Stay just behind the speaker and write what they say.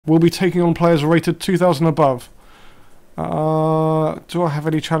We'll be taking on players rated 2,000 above. Do I have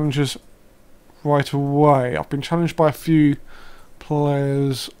any challenges right away? I've been challenged by a few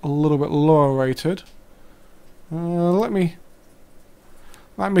players a little bit lower rated. Let me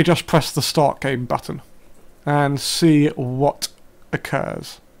just press the start game button and see what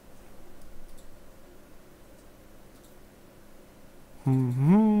occurs.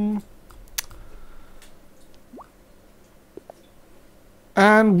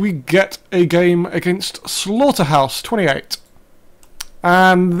 And we get a game against SlaughterHouse28.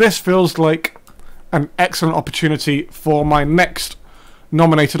 And this feels like an excellent opportunity for my next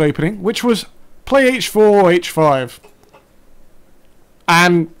nominated opening, which was play h4, h5.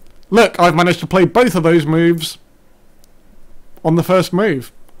 And look, I've managed to play both of those moves on the first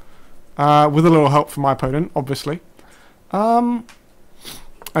move. With a little help from my opponent, obviously.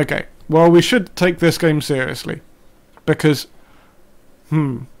 Okay, well, we should take this game seriously. Because,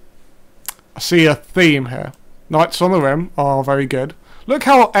 I see a theme here. Knights on the rim are very good. Look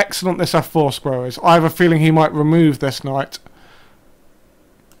how excellent this f4 square is. I have a feeling he might remove this knight.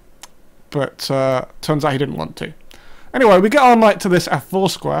 But turns out he didn't want to. Anyway, we get our knight to this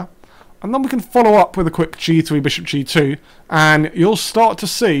f4 square. And then we can follow up with a quick g3, bishop g2. And you'll start to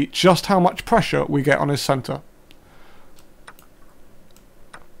see just how much pressure we get on his centre.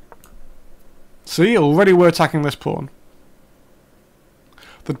 See, already we're attacking this pawn.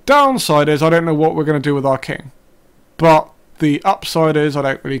 The downside is I don't know what we're going to do with our king. But the upside is I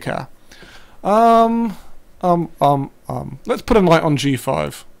don't really care. Let's put a knight on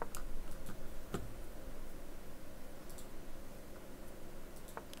g5.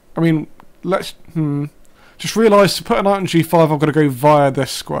 I mean, let's... Just realised to put a knight on g5 I've got to go via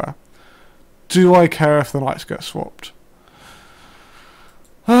this square. Do I care if the knights get swapped?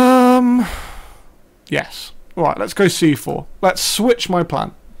 Yes. Alright, let's go c4. Let's switch my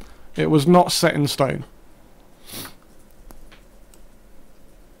plan. It was not set in stone.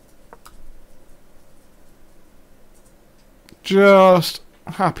 Just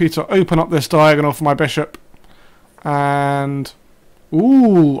happy to open up this diagonal for my bishop. And...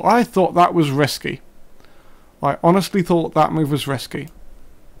 ooh, I thought that was risky. I honestly thought that move was risky.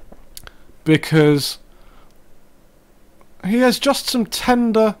 Because he has just some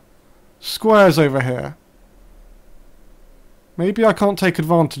tender squares over here. Maybe I can't take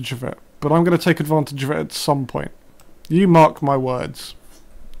advantage of it, but I'm going to take advantage of it at some point. You mark my words.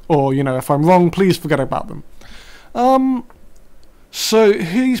 Or, you know, if I'm wrong, please forget about them. So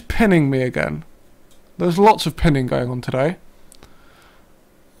he's pinning me again. There's lots of pinning going on today.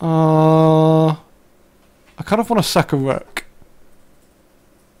 I kind of want to sack a rook.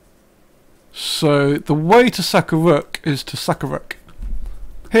 So the way to sack a rook is to sack a rook.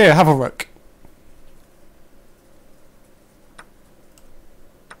 Here, have a rook.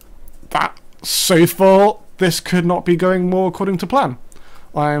 So far, this could not be going more according to plan.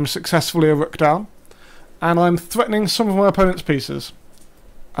 I am successfully a rook down, and I'm threatening some of my opponent's pieces.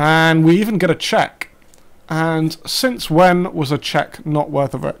 And we even get a check. And since when was a check not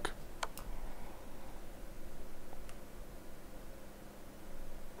worth a rook?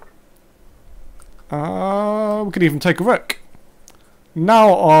 We could even take a rook.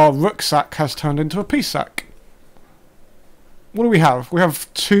 Now our rook sack has turned into a piece sack. What do we have? We have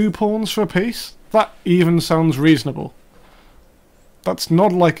 2 pawns for a piece? That even sounds reasonable. That's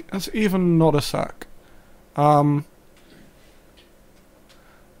even not a sack. Where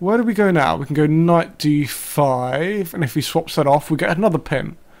do we go now? We can go knight d5, and if he swaps that off, we get another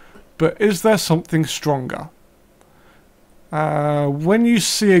pin. But is there something stronger? When you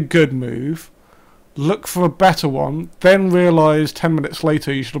see a good move, look for a better one, then realise 10 minutes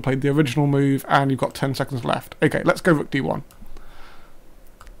later you should have played the original move and you've got 10 seconds left. Okay, let's go rook d1.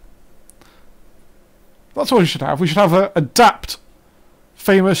 That's what we should have. We should have adapt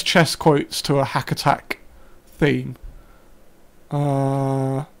famous chess quotes to a hack attack theme.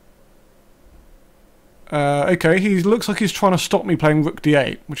 Okay, he looks like he's trying to stop me playing rook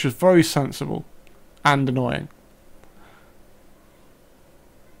d8, which is very sensible and annoying.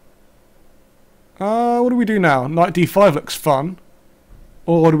 What do we do now? Knight d5 looks fun.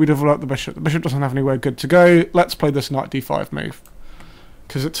 Or do we develop the bishop? The bishop doesn't have anywhere good to go. Let's play this knight d5 move.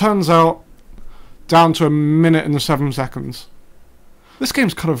 Because it turns out down to 1 minute and 7 seconds. This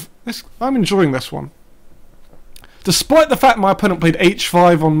game's kind of... I'm enjoying this one. Despite the fact my opponent played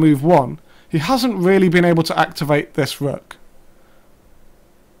h5 on move 1, he hasn't really been able to activate this rook.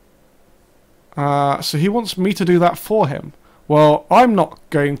 So he wants me to do that for him. Well, I'm not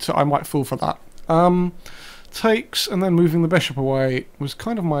going to... I might fall for that. Takes and then moving the bishop away was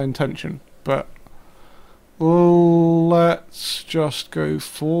kind of my intention, but Let's just go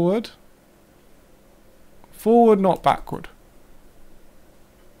forward. Forward, not backward.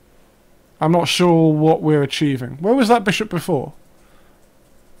 I'm not sure what we're achieving. Where was that bishop before?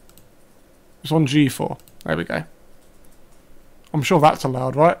 It's on g4. There we go. I'm sure that's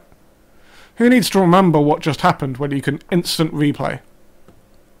allowed, right? Who needs to remember what just happened when you can instant replay?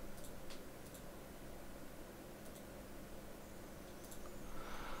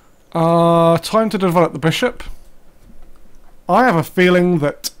 Time to develop the bishop. I have a feeling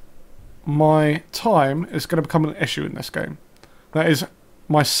that my time is going to become an issue in this game. That is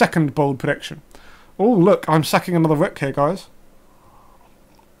my second bold prediction. Oh, look, I'm sacking another rook here, guys.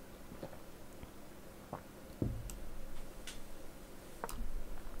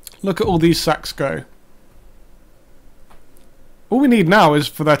 Look at all these sacks go. All we need now is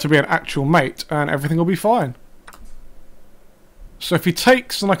for there to be an actual mate, and everything will be fine. So if he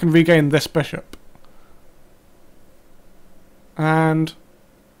takes, then I can regain this bishop. And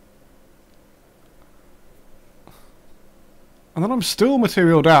then I'm still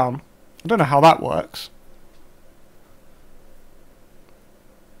material down. I don't know how that works.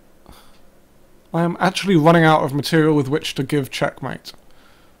 I am actually running out of material with which to give checkmate.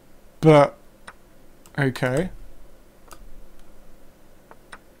 But, okay.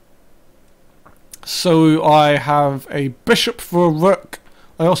 So I have a bishop for a rook.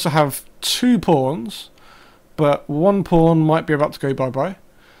 I also have 2 pawns, but 1 pawn might be about to go bye-bye.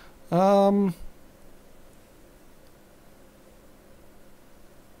 I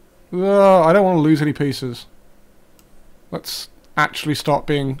don't want to lose any pieces. Let's actually start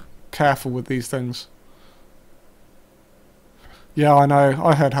being careful with these things. Yeah, I know.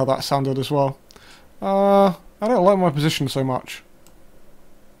 I heard how that sounded as well. I don't like my position so much.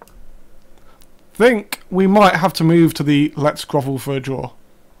 Think we might have to move to the let's grovel for a draw.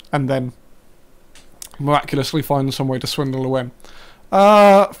 And then miraculously find some way to swindle a win.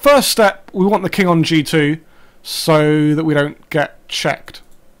 First step, we want the king on g2 so that we don't get checked.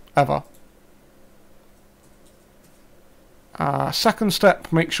 Ever. Second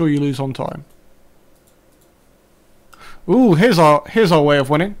step, make sure you lose on time. Ooh, here's our way of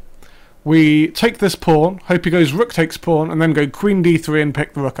winning. We take this pawn, hope he goes rook takes pawn, and then go queen d3 and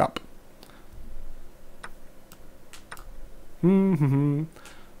pick the rook up.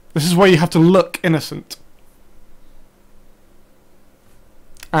 This is where you have to look innocent.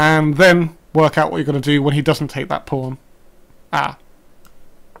 And then work out what you're going to do when he doesn't take that pawn.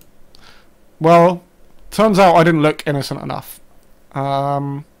 Well, turns out I didn't look innocent enough.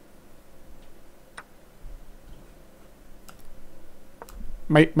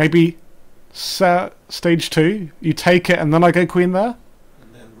 Maybe stage 2, you take it and then I go queen there?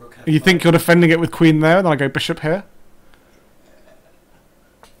 And then rook you think you're defending it with queen there, and then I go bishop here?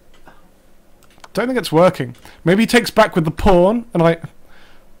 Don't think it's working. Maybe he takes back with the pawn, and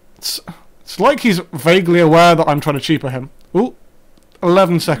It's like he's vaguely aware that I'm trying to cheaper him. Ooh,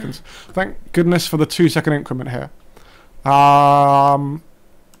 11 seconds. Thank goodness for the 2-second increment here. What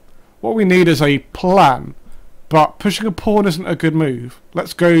we need is a plan. But pushing a pawn isn't a good move.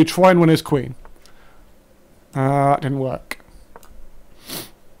 Let's go try and win his queen. That didn't work.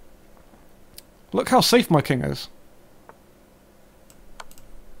 Look how safe my king is.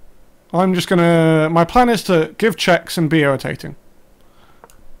 I'm just gonna... My plan is to give checks and be irritating.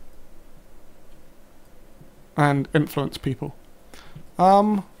 And influence people.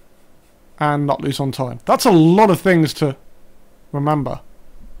 And not lose on time. That's a lot of things to remember.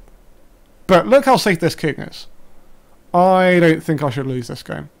 But look how safe this king is. I don't think I should lose this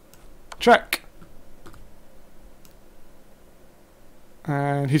game. Check.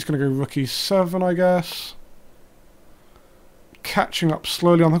 And he's going to go rook e7, I guess. Catching up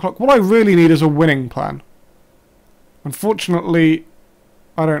slowly on the clock. What I really need is a winning plan. Unfortunately,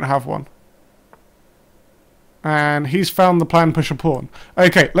 I don't have one. And he's found the plan push a pawn.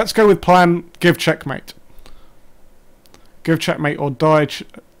 Okay, let's go with plan give checkmate. Give checkmate or die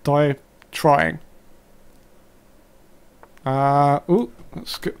trying. Ooh,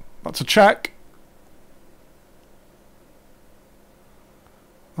 that's good. That's a check.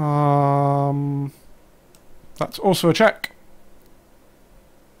 That's also a check.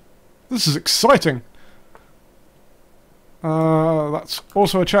 This is exciting. That's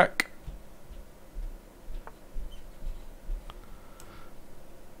also a check.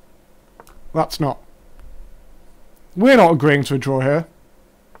 That's not. We're not agreeing to a draw here.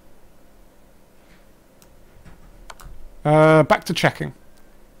 Back to checking.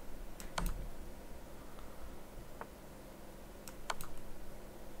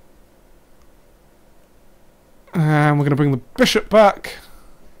 And we're going to bring the bishop back.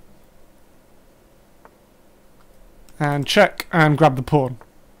 And check and grab the pawn.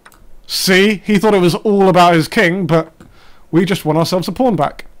 See? He thought it was all about his king, but we just won ourselves a pawn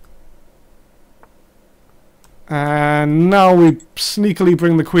back. And now we sneakily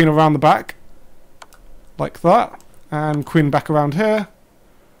bring the queen around the back. Like that. And queen back around here.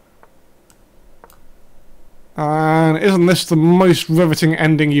 And isn't this the most riveting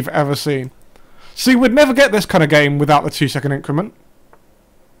ending you've ever seen? See, we'd never get this kind of game without the 2-second increment.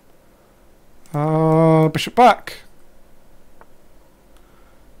 Bishop back.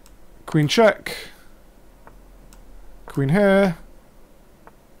 Queen check. Queen here.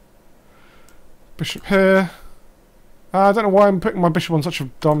 Bishop here. I don't know why I'm putting my bishop on such a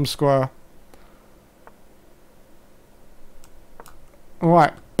dumb square.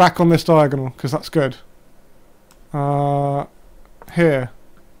 Alright, back on this diagonal, because that's good. Here.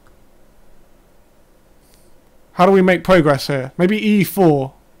 How do we make progress here? Maybe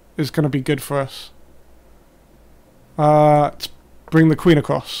e4 is going to be good for us. Let's bring the queen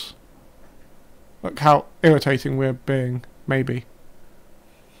across. Look how irritating we're being, maybe.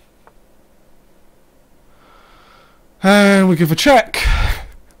 And we give a check.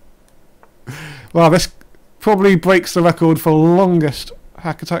 Well, this probably breaks the record for longest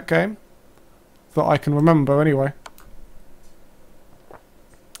hack attack game that I can remember anyway.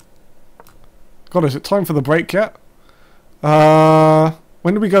 God, is it time for the break yet?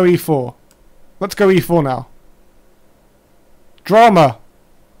 When do we go e4? Let's go e4 now. Drama!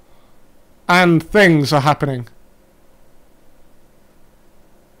 And things are happening.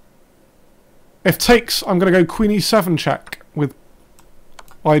 If takes, I'm going to go queen e7 check with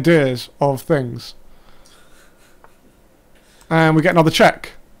ideas of things. And we get another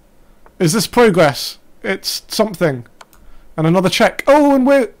check. Is this progress? It's something. And another check. Oh, and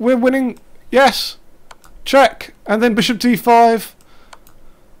we're winning. Yes. Check. And then bishop d5.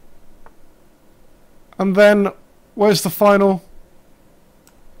 And then where's the final?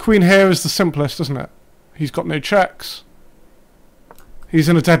 Queen here is the simplest, isn't it? He's got no checks. He's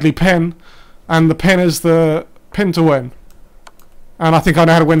in a deadly pin. And the pin is the pin to win. And I think I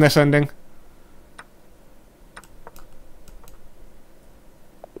know how to win this ending.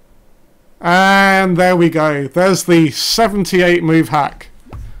 And there we go. There's the 78 move hack.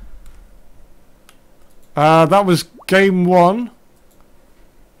 That was game 1.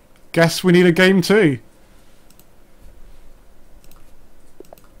 Guess we need a game 2.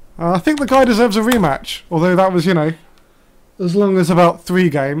 I think the guy deserves a rematch. Although that was, you know, as long as about 3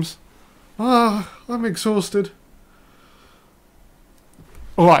 games. I'm exhausted.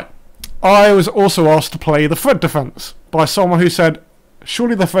 Alright. I was also asked to play the thread defense by someone who said,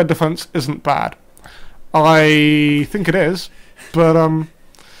 surely the thread defense isn't bad. I think it is, but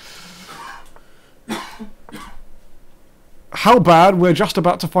how bad, we're just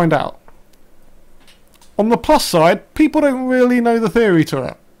about to find out. On the plus side, people don't really know the theory to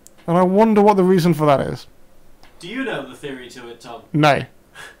it, and I wonder what the reason for that is. Do you know the theory to it, Tom? No.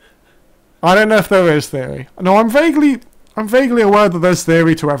 I don't know if there is theory. No, I'm vaguely aware that there's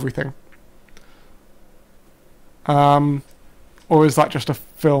theory to everything. Or is that just a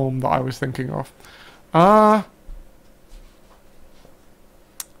film that I was thinking of?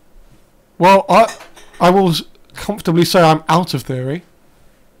 Well, I will comfortably say I'm out of theory.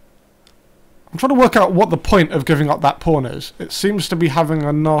 I'm trying to work out what the point of giving up that pawn is. It seems to be having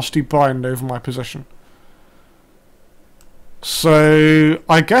a nasty bind over my position. So,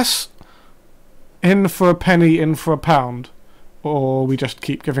 I guess in for a penny, in for a pound. Or we just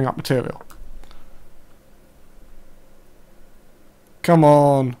keep giving up material. Come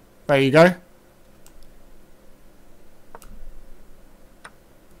on. There you go.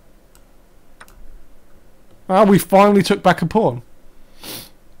 We finally took back a pawn.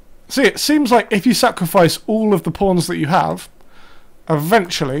 See, it seems like if you sacrifice all of the pawns that you have,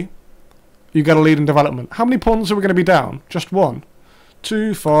 eventually you get a lead in development. How many pawns are we going to be down? Just 1.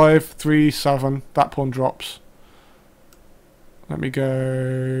 2, 5, 3, 7. That pawn drops. Let me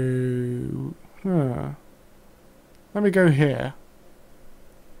go... Let me go here.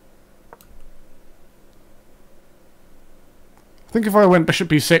 I think if I went bishop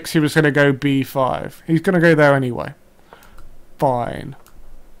b6, he was going to go b5. He's going to go there anyway. Fine.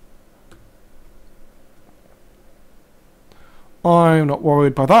 I'm not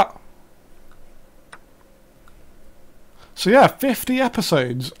worried by that. So yeah, 50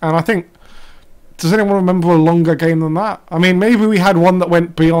 episodes. And I think... Does anyone remember a longer game than that? I mean, maybe we had one that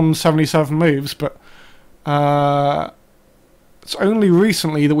went beyond 77 moves, but... it's only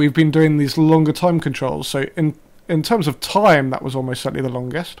recently that we've been doing these longer time controls. So in terms of time, that was almost certainly the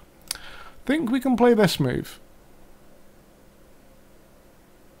longest. I think we can play this move.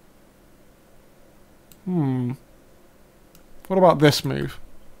 What about this move?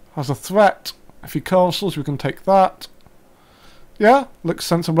 Has a threat. If he castles, we can take that. Yeah, looks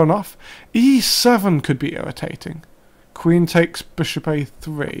sensible enough. E7 could be irritating. Queen takes bishop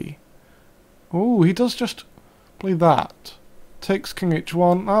a3. Oh, he does just play that. Takes king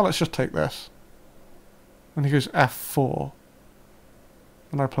h1. Ah, let's just take this. And he goes f4.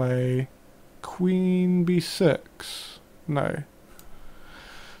 And I play queen b6. No.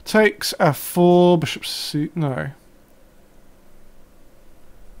 Takes f4, bishop c... No.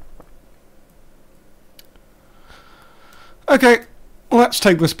 Okay, let's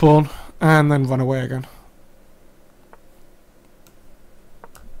take this pawn and then run away again.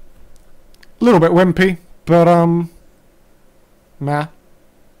 A little bit wimpy, but nah.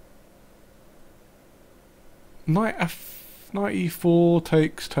 Knight e4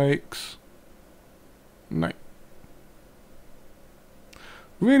 takes. No.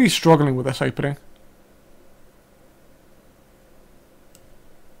 Really struggling with this opening.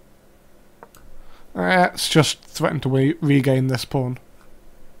 Let's just threaten to regain this pawn.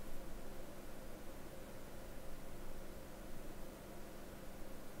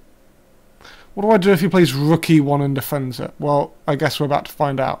 What do I do if he plays rook e1 and defends it? Well, I guess we're about to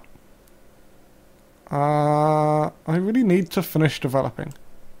find out. I really need to finish developing.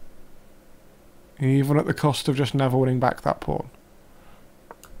 Even at the cost of just never winning back that pawn.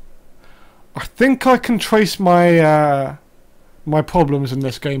 I think I can trace my my problems in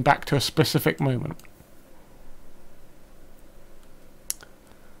this game back to a specific moment.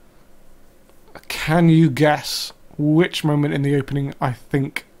 Can you guess which moment in the opening I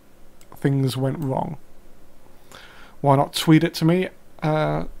think things went wrong? Why not tweet it to me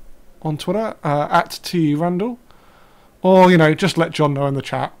on Twitter at @Rendle, or you know, just let John know in the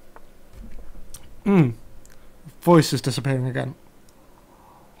chat. Voice is disappearing again.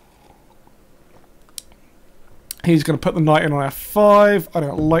 He's going to put the knight in on f5. I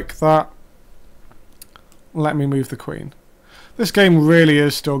don't like that. Let me move the queen. This game really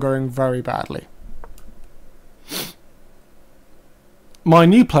is still going very badly. My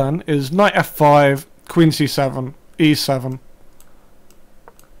new plan is knight f5, queen c7, e7,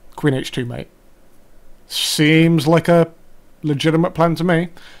 queen h2 mate. Seems like a legitimate plan to me.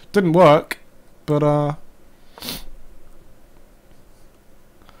 Didn't work, but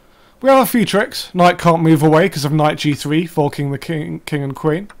we have a few tricks. Knight can't move away because of knight g3, forking the king and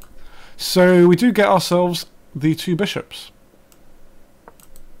queen. So we do get ourselves the two bishops.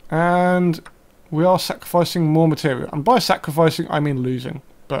 And we are sacrificing more material. And by sacrificing, I mean losing.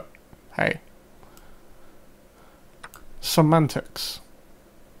 But, hey. Semantics.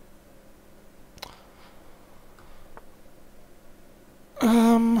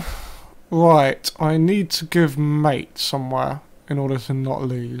 Right. I need to give mate somewhere in order to not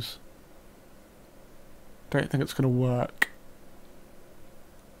lose. Don't think it's going to work.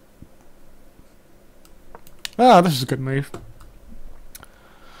 Ah, this is a good move.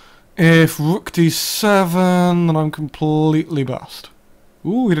 If rook d7, then I'm completely bust.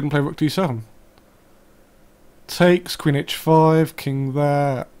 Ooh, he didn't play rook d7. Takes, queen h5, king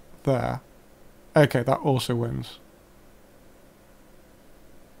there, there. Okay, that also wins.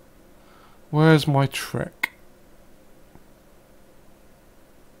 Where's my trick?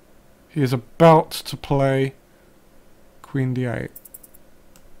 He is about to play queen d8.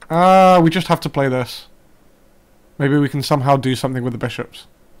 Ah, we just have to play this. Maybe we can somehow do something with the bishops.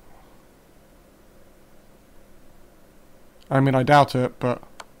 I mean, I doubt it, but...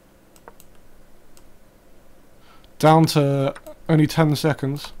 Down to only 10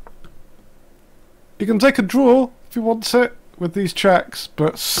 seconds. He can take a draw if he wants it with these checks,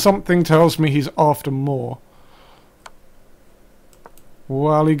 but something tells me he's after more.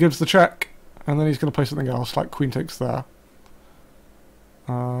 Well, he gives the check, and then he's going to play something else, like queen takes there.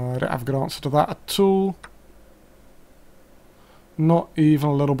 I don't have a good answer to that at all. Not even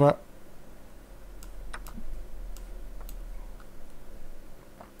a little bit.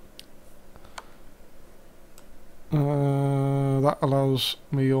 That allows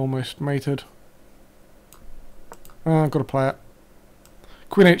me almost mated. I've got to play it.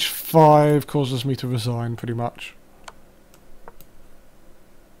 Queen h5 causes me to resign, pretty much.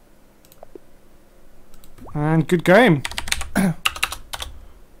 And good game.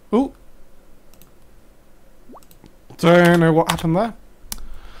 Ooh. Don't know what happened there.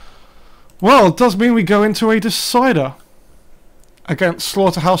 Well, it does mean we go into a decider against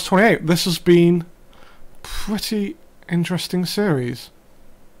SlaughterHouse28. This has been pretty interesting series.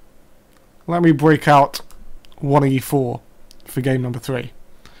 Let me break out 1e4 for game number 3.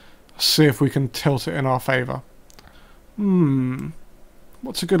 See if we can tilt it in our favour.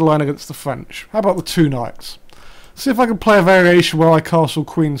 What's a good line against the French? How about the two knights? See if I can play a variation where I castle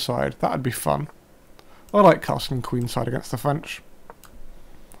queenside. That'd be fun. I like castling queenside against the French.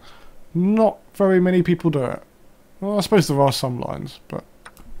 Not very many people do it. Well, I suppose there are some lines, but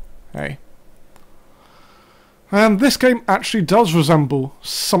hey. And this game actually does resemble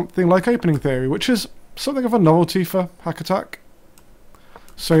something like opening theory, which is something of a novelty for Hack Attack.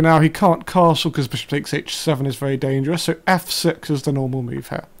 So now he can't castle because bishop takes h7 is very dangerous, so f6 is the normal move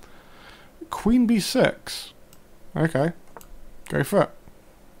here. Queen b6. Okay, go for it.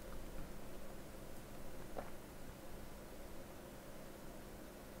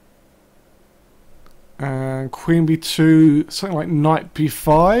 And queen b2, something like knight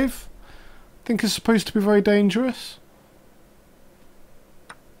b5, I think is supposed to be very dangerous.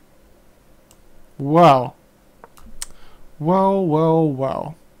 Well.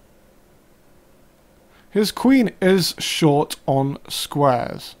 Well. His queen is short on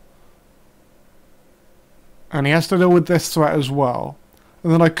squares. And he has to deal with this threat as well.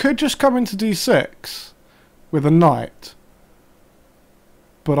 And then I could just come into d6 with a knight.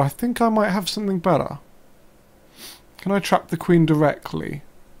 But I think I might have something better. Can I trap the queen directly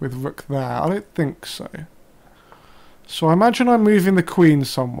with rook there? I don't think so. So I imagine I'm moving the queen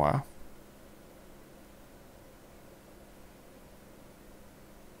somewhere.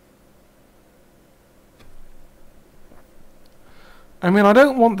 I mean, I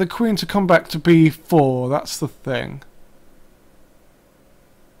don't want the queen to come back to b4, that's the thing.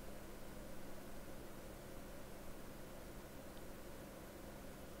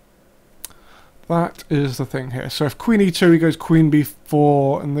 That is the thing here. So if queen e2, he goes queen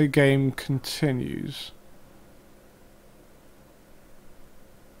b4, and the game continues.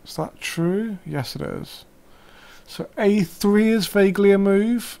 Is that true? Yes, it is. So a3 is vaguely a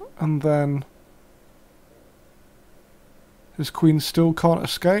move, and then his queen still can't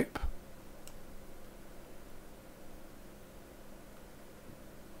escape.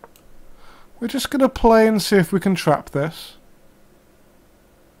 We're just going to play and see if we can trap this.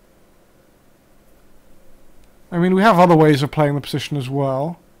 I mean, we have other ways of playing the position as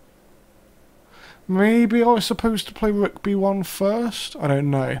well. Maybe I was supposed to play rook b1 first? I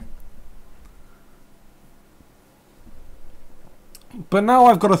don't know. But now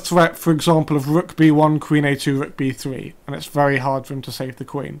I've got a threat, for example, of rook b1, queen a2, rook b3, and it's very hard for him to save the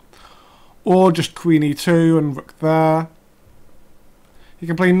queen. Or just queen e2 and rook there. He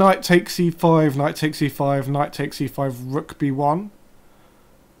can play knight takes e5, knight takes e5, knight takes e5, rook b1,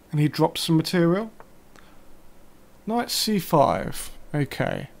 and he drops some material. Knight c5.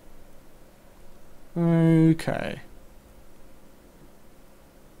 Okay. Okay.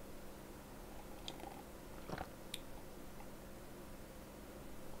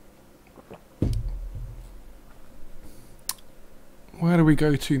 Where do we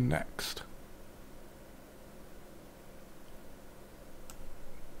go to next?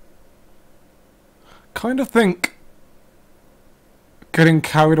 Kind of think getting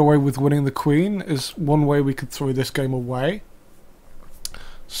carried away with winning the queen is one way we could throw this game away.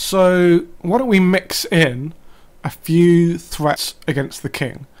 So why don't we mix in a few threats against the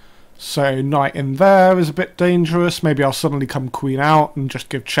king? So knight in there is a bit dangerous. Maybe I'll suddenly come queen out and just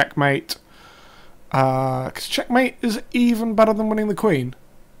give checkmate. Because checkmate is even better than winning the queen.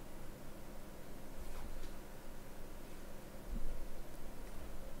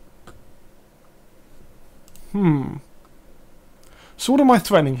 So what am I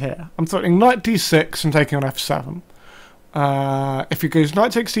threatening here? I'm threatening knight d6 and taking on f7. If he goes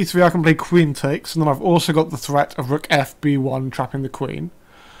knight takes d3, I can play queen takes, and then I've also got the threat of rook f b1 trapping the queen.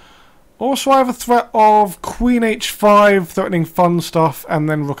 Also I have a threat of queen h5 threatening fun stuff, and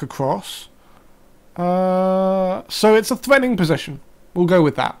then rook across. So it's a threatening position. We'll go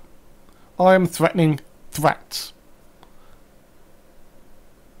with that. I am threatening threats.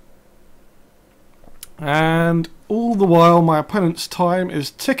 And all the while my opponent's time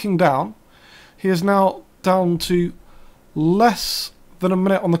is ticking down. He is now down to less than a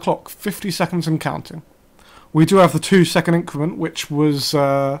minute on the clock, 50 seconds and counting. We do have the 2-second increment, which was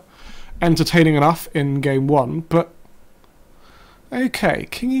entertaining enough in game 1, but okay,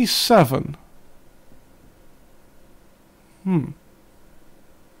 king e7.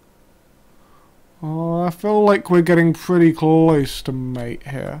 Oh, I feel like we're getting pretty close to mate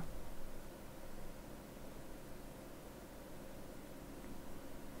here.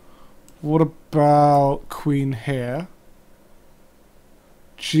 What about queen here?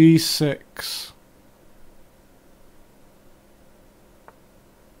 g6.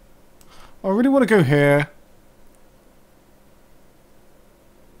 I really want to go here.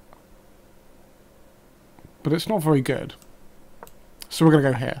 But it's not very good. So we're going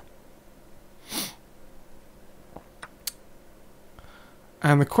to go here.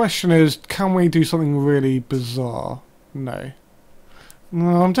 And the question is, can we do something really bizarre? No.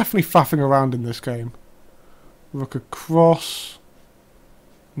 No, I'm definitely faffing around in this game. Rook across.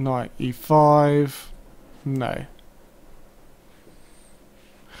 Knight e5. No.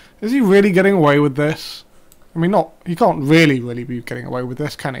 Is he really getting away with this? I mean, not. He can't really be getting away with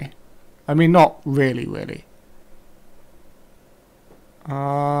this, can he? I mean, not really.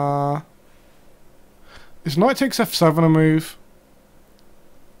 Is knight takes f7 a move?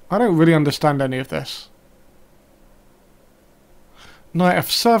 I don't really understand any of this. Knight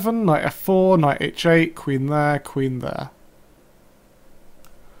f7, knight f4, knight h8, queen there, queen there.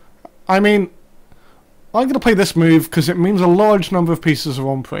 I mean, I'm going to play this move because it means a large number of pieces are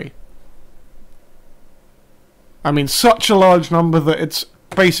on pre. I mean, such a large number that it's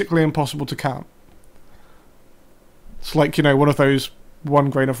basically impossible to count. It's like, you know, one of those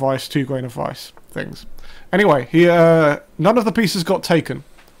 1 grain of rice, 2 grain of rice things. Anyway, none of the pieces got taken.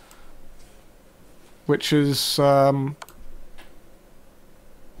 Which is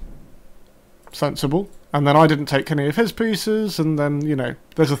sensible. And then I didn't take any of his pieces, and then, you know,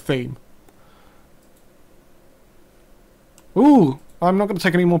 there's a theme. Ooh, I'm not going to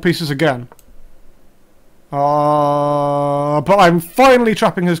take any more pieces again. But I'm finally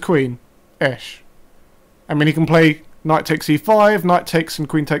trapping his queen. Ish. I mean, he can play knight takes e5, knight takes and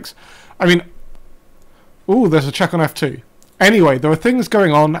queen takes. I mean, ooh, there's a check on f2. Anyway, there are things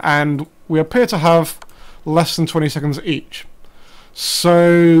going on, and we appear to have less than 20 seconds each.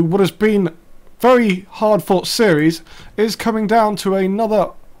 So, what has been very hard-fought series is coming down to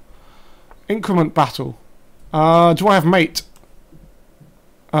another increment battle. Do I have mate?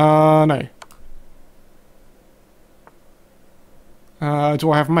 No.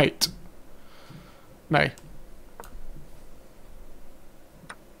 Do I have mate? No.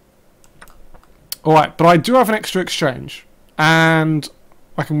 Alright, but I do have an extra exchange. And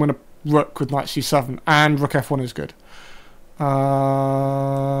I can win a rook with knight c7. And rook f1 is good. Do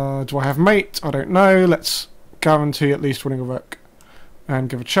I have mate? I don't know. Let's guarantee at least winning a rook. And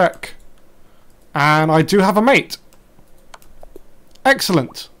give a check. And I do have a mate.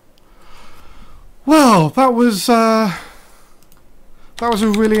 Excellent. Well, that was a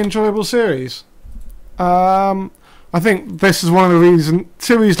really enjoyable series. I think this is one of the reasons,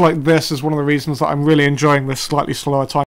 series like this is one of the reasons that I'm really enjoying this slightly slower time.